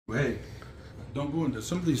Hey, don't go into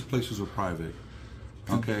some of these places are private.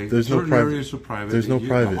 Okay, There's no certain areas are private. There's no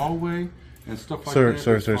private. The hallway and stuff like Sir,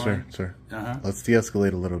 that. Sir. Let's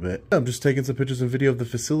de-escalate a little bit. I'm just taking some pictures and video of the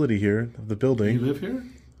facility here, of the building. You live here?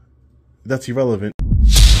 That's irrelevant.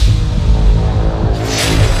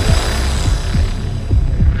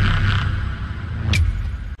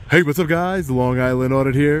 Hey, what's up guys? Long Island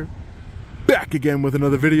Audit here. Back again with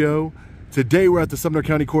another video. Today we're at the Sumner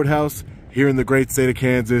County Courthouse here in the great state of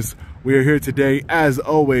Kansas. We are here today, as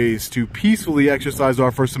always, to peacefully exercise our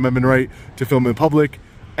First Amendment right to film in public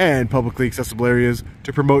and publicly accessible areas,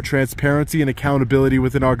 to promote transparency and accountability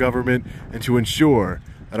within our government, and to ensure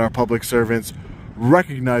that our public servants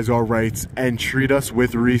recognize our rights and treat us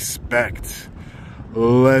with respect.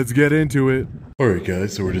 Let's get into it. Alright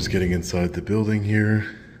guys, so we're just getting inside the building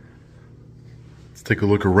here. Let's take a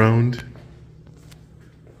look around.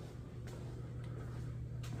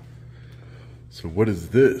 So what is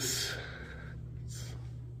this? It's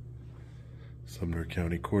Sumner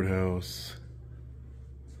County Courthouse.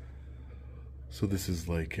 So this is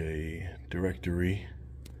like a directory.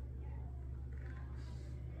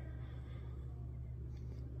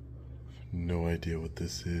 No idea what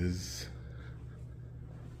this is.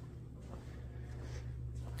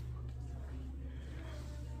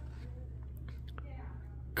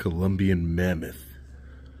 Colombian mammoth.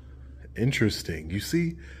 Interesting. You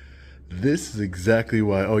see, this is exactly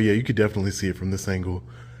why. Oh yeah, you could definitely see it from this angle.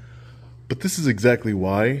 But this is exactly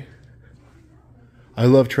why I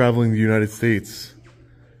love traveling the United States.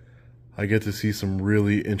 I get to see some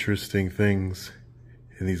really interesting things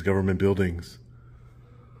in these government buildings.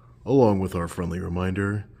 Along with our friendly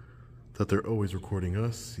reminder that they're always recording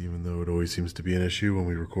us, even though it always seems to be an issue when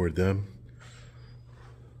we record them.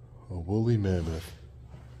 A woolly mammoth.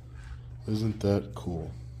 Isn't that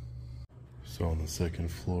cool? So on the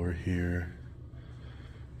second floor here,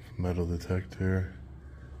 metal detector.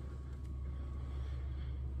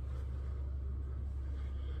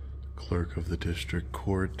 Clerk of the district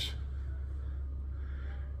court.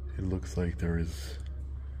 It looks like there is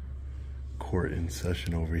court in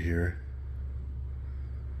session over here.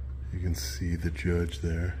 You can see the judge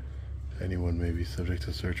there. Anyone may be subject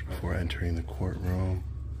to search before entering the courtroom.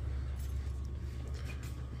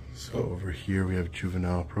 So over here we have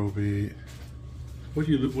juvenile probate. What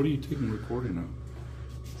are you taking recording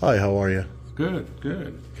of? Hi, how are you? Good,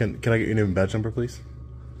 good. Can I get your name and badge number, please?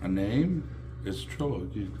 A name? It's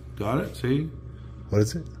Trillo. You got it? See? What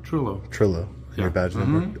is it? Trillo. Trillo. Yeah. Your badge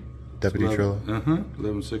number? Deputy Trillo.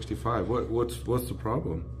 1165. What's the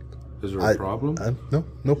problem? Is there a problem?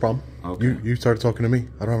 No problem. Okay. You started talking to me.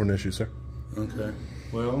 I don't have an issue, sir. Okay.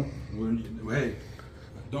 Well, hey,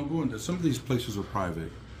 don't go into some of these places are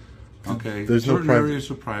private. Okay. There's no private. Areas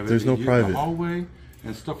are private. There's no private. The hallway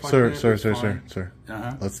and stuff like that. Sir.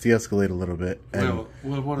 Let's de-escalate a little bit.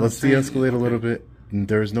 Let's de-escalate a little bit.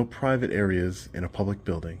 There's no private areas in a public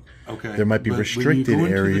building. Okay. There might be restricted when you go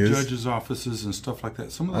into areas. The judges' offices and stuff like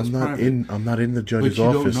that. Some of that's I'm not in the judge's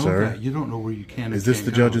office, sir. That. You don't know where you can. And is this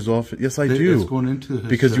the judge's office? Yes, I do. It's going into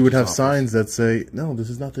because you would have signs that say, "No, this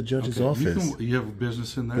is not the judge's office." You have a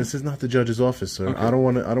business in there. This is not the judge's office, sir. Okay. I don't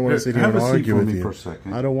want to sit here and argue with you. For a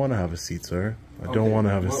second. I don't want to have a seat, sir. I don't want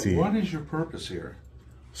to have a seat. What is your purpose here?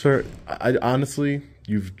 Sir, I honestly,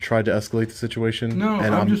 you've tried to escalate the situation. No,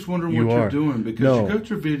 and I'm just wondering what you're doing because you got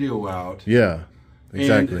your video out. Yeah,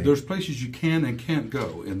 exactly. And there's places you can and can't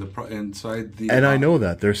go inside the. And I know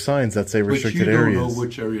that there's signs that say restricted areas. But you don't know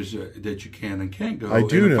which areas that you can and can't go. I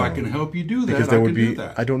do know. If I can help you do that, because I can do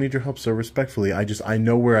that. I don't need your help, sir. Respectfully, I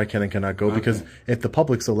know where I can and cannot go because if the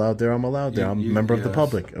public's allowed there, I'm allowed there. I'm a member of the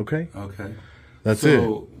public. Okay. Okay. That's it.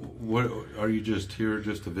 So, what are you just here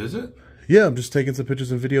just to visit? Yeah, I'm just taking some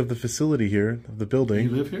pictures and video of the facility here, of the building.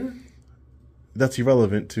 You live here? That's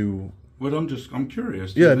irrelevant to... Well, I'm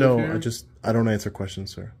curious. Yeah, no, I don't answer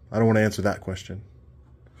questions, sir. I don't want to answer that question.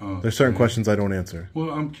 There's certain questions I don't answer.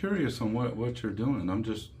 Well, I'm curious on what you're doing. I'm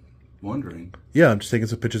just wondering. Yeah, I'm just taking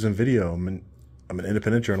some pictures and video. I'm an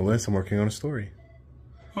independent journalist. I'm working on a story.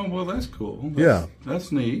 Oh, well, that's cool.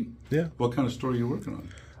 That's neat. Yeah. What kind of story are you working on?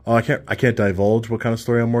 Oh, I can't divulge what kind of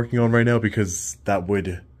story I'm working on right now because that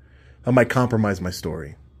might compromise my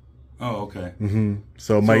story. Oh, okay.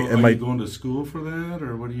 So are you going to school for that,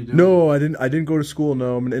 or what are you doing? No, I didn't go to school.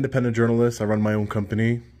 No, I'm an independent journalist. I run my own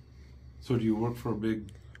company. So do you work for a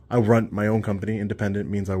big? I run my own company. Independent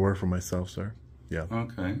means I work for myself, sir. Yeah.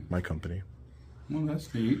 Okay. My company. Well,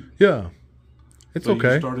 that's neat. Yeah. It's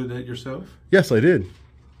okay. You started that yourself? Yes, I did.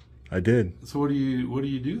 So what do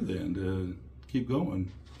you do then to keep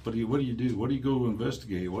going? What do you do? What do you go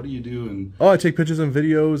investigate? What do you do? I take pictures and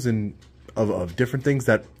videos, and of different things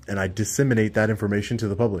and I disseminate that information to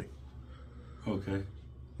the public. Okay.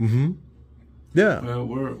 Mm-hmm. Yeah. Well,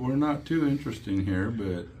 we're not too interesting here,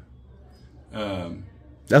 but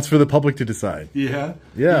that's for the public to decide. Yeah.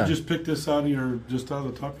 Yeah. You just picked this out of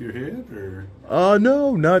the top of your head, or?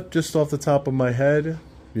 No, not just off the top of my head.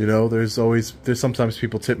 You know, there's sometimes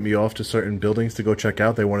people tip me off to certain buildings to go check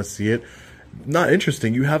out. They want to see it. Not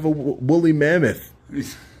interesting. You have a woolly mammoth.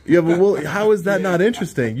 You have a woolly. How is that not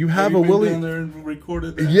interesting? You have a woolly. Down there and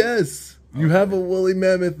recorded that? Yes, you have a woolly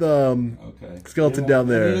mammoth skeleton down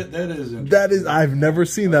there. That is interesting. That is. I've never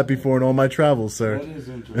seen that before in all my travels, sir. That is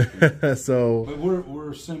interesting. So, but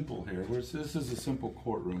we're simple here. This is a simple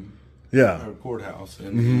courtroom. Yeah. Or courthouse,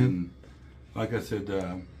 and like I said,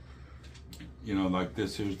 you know, like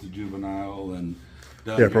this here's the juvenile and.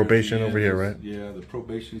 Yeah, probation over here, right? Yeah, the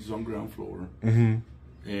probation is on ground floor.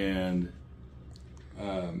 Mm-hmm. And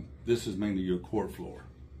this is mainly your court floor.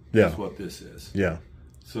 Yeah. That's what this is. Yeah.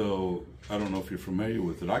 So, I don't know if you're familiar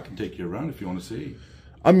with it. I can take you around if you want to see.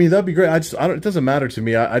 I mean, that'd be great. It doesn't matter to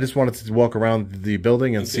me. I just wanted to walk around the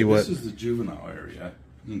building and see what... This is the juvenile area.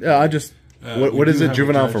 Okay. Yeah, what is it?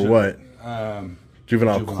 Juvenile for what?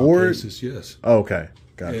 Juvenile court? Cases, yes. Oh, okay.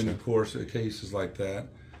 Gotcha. And, of course, cases like that.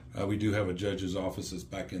 We do have a judge's office that's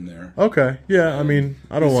back in there. Okay. Yeah, I mean,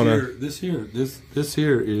 I don't want to... This here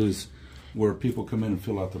is where people come in and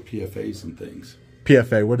fill out their PFAs and things.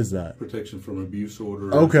 PFA, what is that? Protection from abuse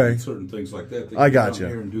order. Okay. Certain things like that. They I can got come you.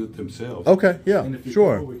 here and do it themselves. Okay, yeah, and if you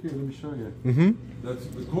sure. Go over here, let me show you. Mm-hmm. That's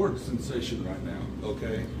the court sensation right now,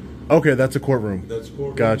 okay? Okay, that's a courtroom. That's a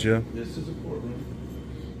courtroom. Gotcha. This is a courtroom.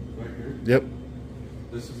 Right here. Yep.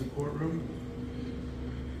 This is a courtroom.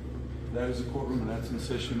 That is a courtroom, and that's in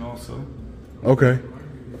session also. Okay.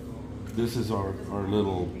 This is our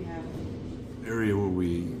little area where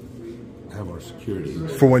we have our security.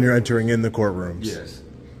 For when you're entering in the courtrooms. Yes.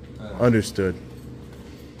 Understood.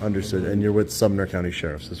 Understood. And you're with Sumner County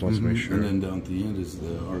Sheriff's. Just wants to make sure. And then down at the end is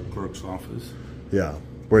our clerk's office. Yeah.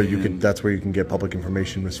 Where that's where you can get public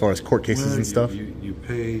information as far as court cases and stuff. You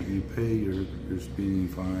pay your speeding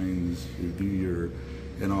fines. You do your.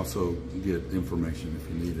 And also get information if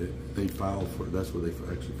you need it. They file for it. That's where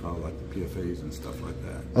they actually file like the PFAs and stuff like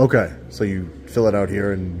that. Okay, so you fill it out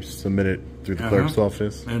here and submit it through the clerk's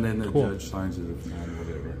office. And then the judge signs it if not,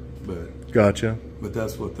 whatever. But gotcha. But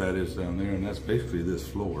that's what that is down there, and that's basically this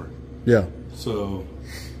floor. Yeah. So,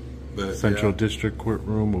 but Central District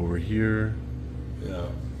Courtroom over here. Yeah.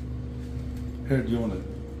 Here, do you want to? You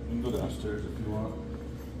can go downstairs if you want.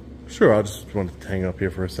 Sure. I just want to hang up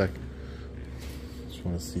here for a sec.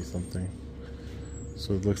 Want to see something.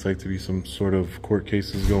 So it looks like to be some sort of court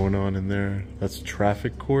cases going on in there. That's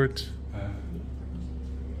traffic court.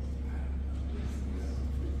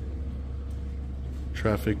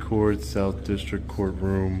 Traffic court, South District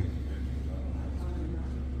courtroom.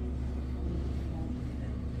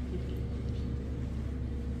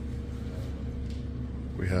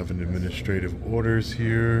 We have an administrative orders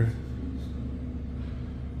here.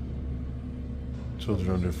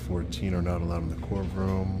 Children under 14 are not allowed in the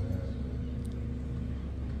courtroom.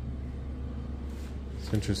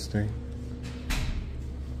 It's interesting.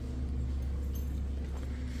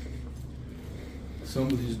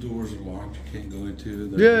 Some of these doors are locked. You can't go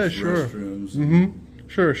into. Yeah, sure. Restrooms. Mm-hmm.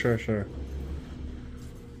 Sure. So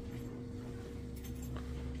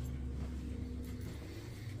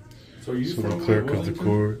are you from the clerk of the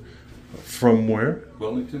court. From where?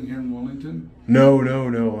 Wellington, here in Wellington? No,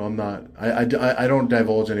 I'm not. I don't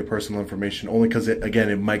divulge any personal information, only because,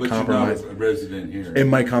 it might compromise. You're not a resident here. It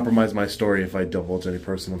might compromise my story if I divulge any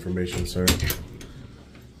personal information, sir.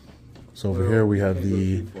 So over here we have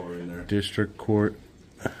the district court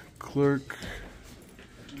clerk.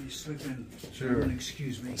 Let me slip in. Sure.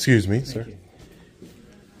 Excuse me. Excuse me, Thank sir. you.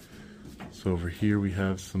 So over here we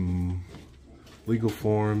have some legal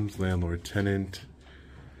forms, landlord-tenant.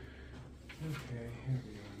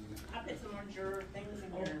 I put some more juror things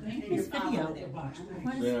in here. Thank Your you. file.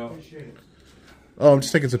 Yeah. Appreciate it. Oh, I'm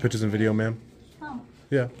just taking some pictures and video, ma'am. Oh.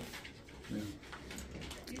 Yeah.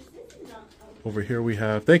 Over here we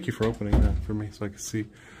have, thank you for opening that for me so I can see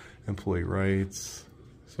employee rights.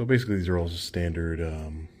 So basically these are all just standard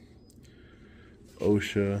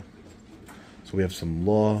OSHA. So we have some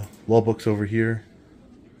law books over here.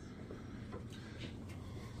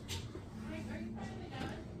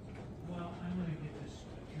 Well, I'm going to get this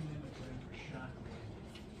for shot.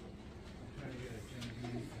 Try to get it done.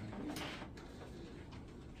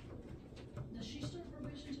 Does she start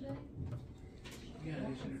probation today? Yeah,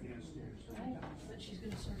 they sent her downstairs. But she's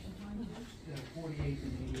gonna start some time too. 48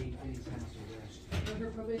 and 88 days after arrest. But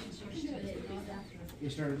her probation starts today, not after. They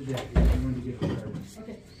started today. I'm going to get her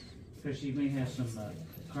started. Okay. because she may have some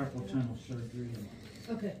carpal tunnel surgery.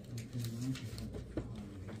 Okay.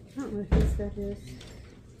 I don't know whose that is.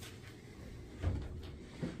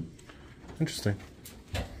 Interesting.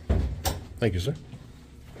 Thank you, sir.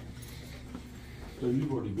 So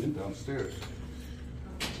you've already been downstairs.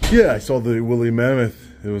 Yeah, I saw the woolly mammoth.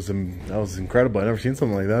 It was that was incredible. I've never seen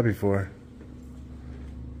something like that before.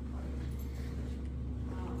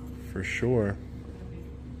 For sure.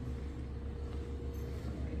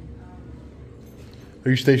 Are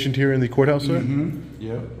you stationed here in the courthouse, sir? Mm-hmm.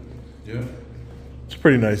 Yep. Yep. It's a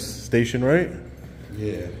pretty nice station, right?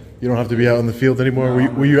 Yeah. You don't have to be out in the field anymore.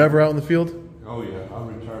 No, Were you ever out in the field? Oh yeah, I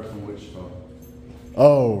retired from Wichita.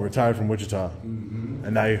 Oh, retired from Wichita. Mm-hmm.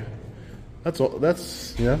 And now you,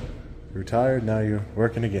 that's, yeah, you're retired, now you're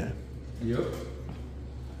working again. Yep.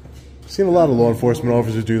 I've seen a lot of law enforcement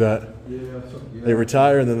officers do that. Yeah. They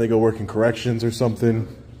retire and then they go work in corrections or something,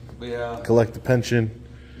 Yeah. collect the pension.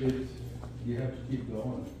 You have to keep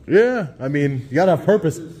going. Yeah, I mean, you gotta have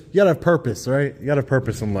purpose. You gotta have purpose, right? You gotta have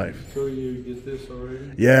purpose in life. So you get this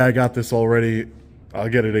already? Yeah, I got this already. I'll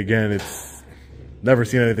get it again. It's never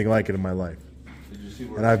seen anything like it in my life. Did you see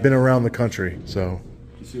where? And I've been around the country, so.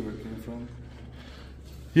 You see where it came from?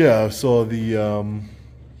 Yeah, I saw the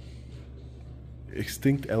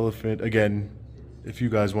extinct elephant. Again, if you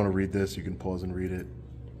guys want to read this, you can pause and read it.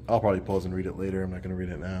 I'll probably pause and read it later. I'm not going to read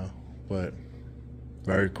it now. But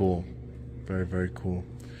very cool. Very, very cool.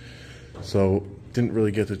 So, didn't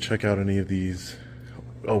really get to check out any of these.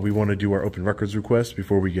 Oh, we want to do our open records request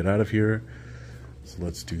before we get out of here. So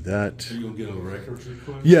let's do that. Are you going to get a records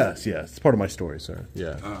request? Yes, yes. It's part of my story, sir.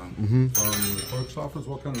 Yeah. From the clerk's office?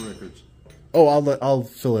 What kind of records? Oh, I'll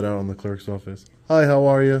fill it out on the clerk's office. Hi, how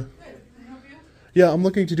are you? Good. Can I help you? Yeah, I'm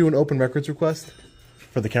looking to do an open records request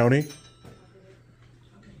for the county.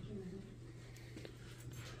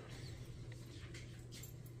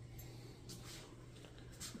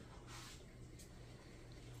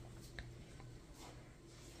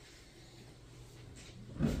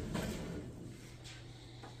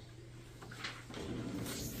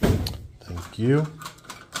 Thank you.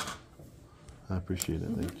 I appreciate it.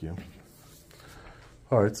 Thank you.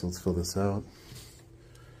 All right, so let's fill this out.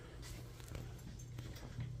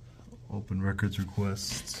 Open records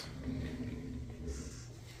requests.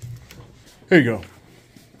 Here you go.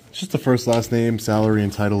 It's just the first, last name, salary,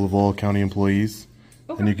 and title of all county employees.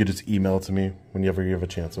 Okay. And you could just email it to me whenever you have a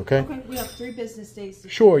chance, okay? Okay, we have 3 business days.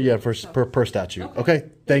 Sure, yeah, per statute. Okay,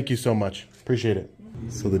 thank you so much. Appreciate it.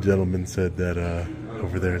 So the gentleman said that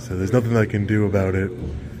over there, so there's nothing I can do about it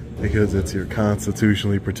because it's your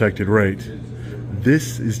constitutionally protected right.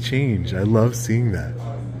 This is change. I love seeing that.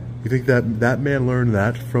 You think that man learned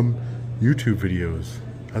that from YouTube videos?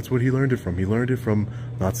 That's what he learned it from. He learned it from,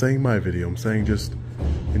 not saying my video, I'm saying just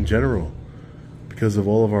in general, because of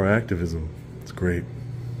all of our activism. It's great.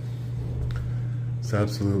 It's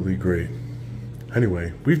absolutely great.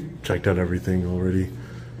 Anyway, we've checked out everything already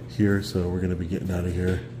here, so we're gonna be getting out of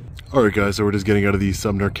here. All right, guys, so we're just getting out of the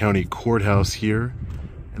Sumner County Courthouse here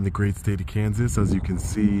in the great state of Kansas. As you can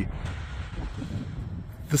see,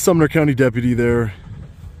 the Sumner County deputy there,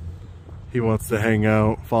 he wants to hang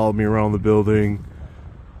out, follow me around the building.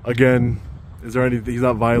 Again, is there anything, he's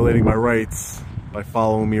not violating my rights by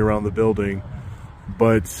following me around the building,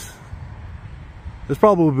 but there's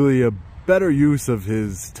probably a better use of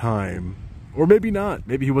his time, or maybe not.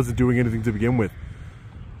 Maybe he wasn't doing anything to begin with.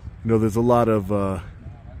 You know, there's a lot of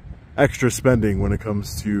extra spending when it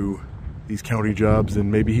comes to these county jobs,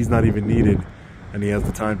 and maybe he's not even needed and he has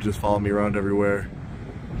the time to just follow me around everywhere.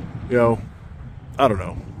 You know, I don't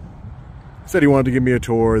know. He said he wanted to give me a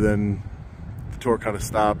tour, then the tour kind of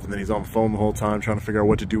stopped, and then he's on the phone the whole time trying to figure out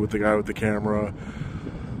what to do with the guy with the camera.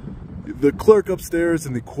 The clerk upstairs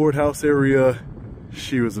in the courthouse area,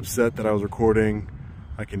 she was upset that I was recording.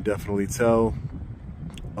 I can definitely tell.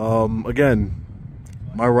 Again,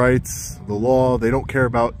 my rights, the law, they don't care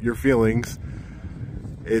about your feelings.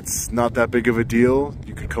 It's not that big of a deal.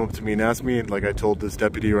 You could come up to me and ask me, and like I told this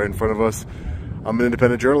deputy right in front of us, I'm an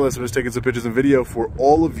independent journalist. I'm just taking some pictures and video for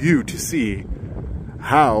all of you to see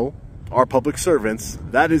how our public servants,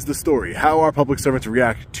 that is the story, how our public servants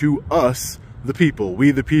react to us, the people,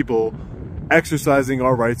 we the people, exercising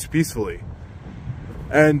our rights peacefully.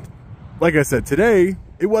 And like I said, today,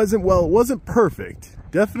 it wasn't perfect.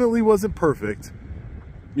 Definitely wasn't perfect.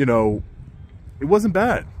 You know, it wasn't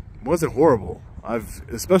bad. It wasn't horrible.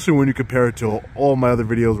 Especially when you compare it to all my other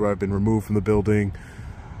videos where I've been removed from the building,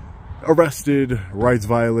 arrested, rights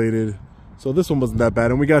violated. So this one wasn't that bad.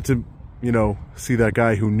 And we got to, you know, see that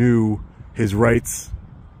guy who knew his rights,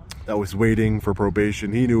 that was waiting for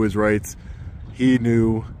probation. He knew his rights. He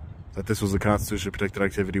knew that this was a constitutionally protected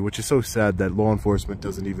activity, which is so sad that law enforcement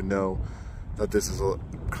doesn't even know that this is a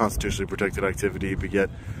constitutionally protected activity, but yet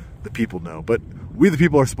the people know. But we the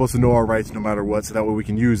people are supposed to know our rights no matter what, so that way we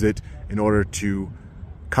can use it in order to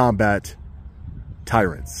combat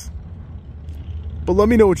tyrants. But let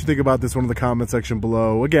me know what you think about this one in the comment section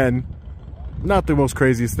below. Again, not the most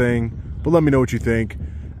craziest thing, but let me know what you think.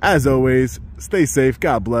 As always, stay safe,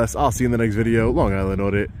 God bless. I'll see you in the next video. Long Island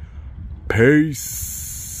Audit. Peace.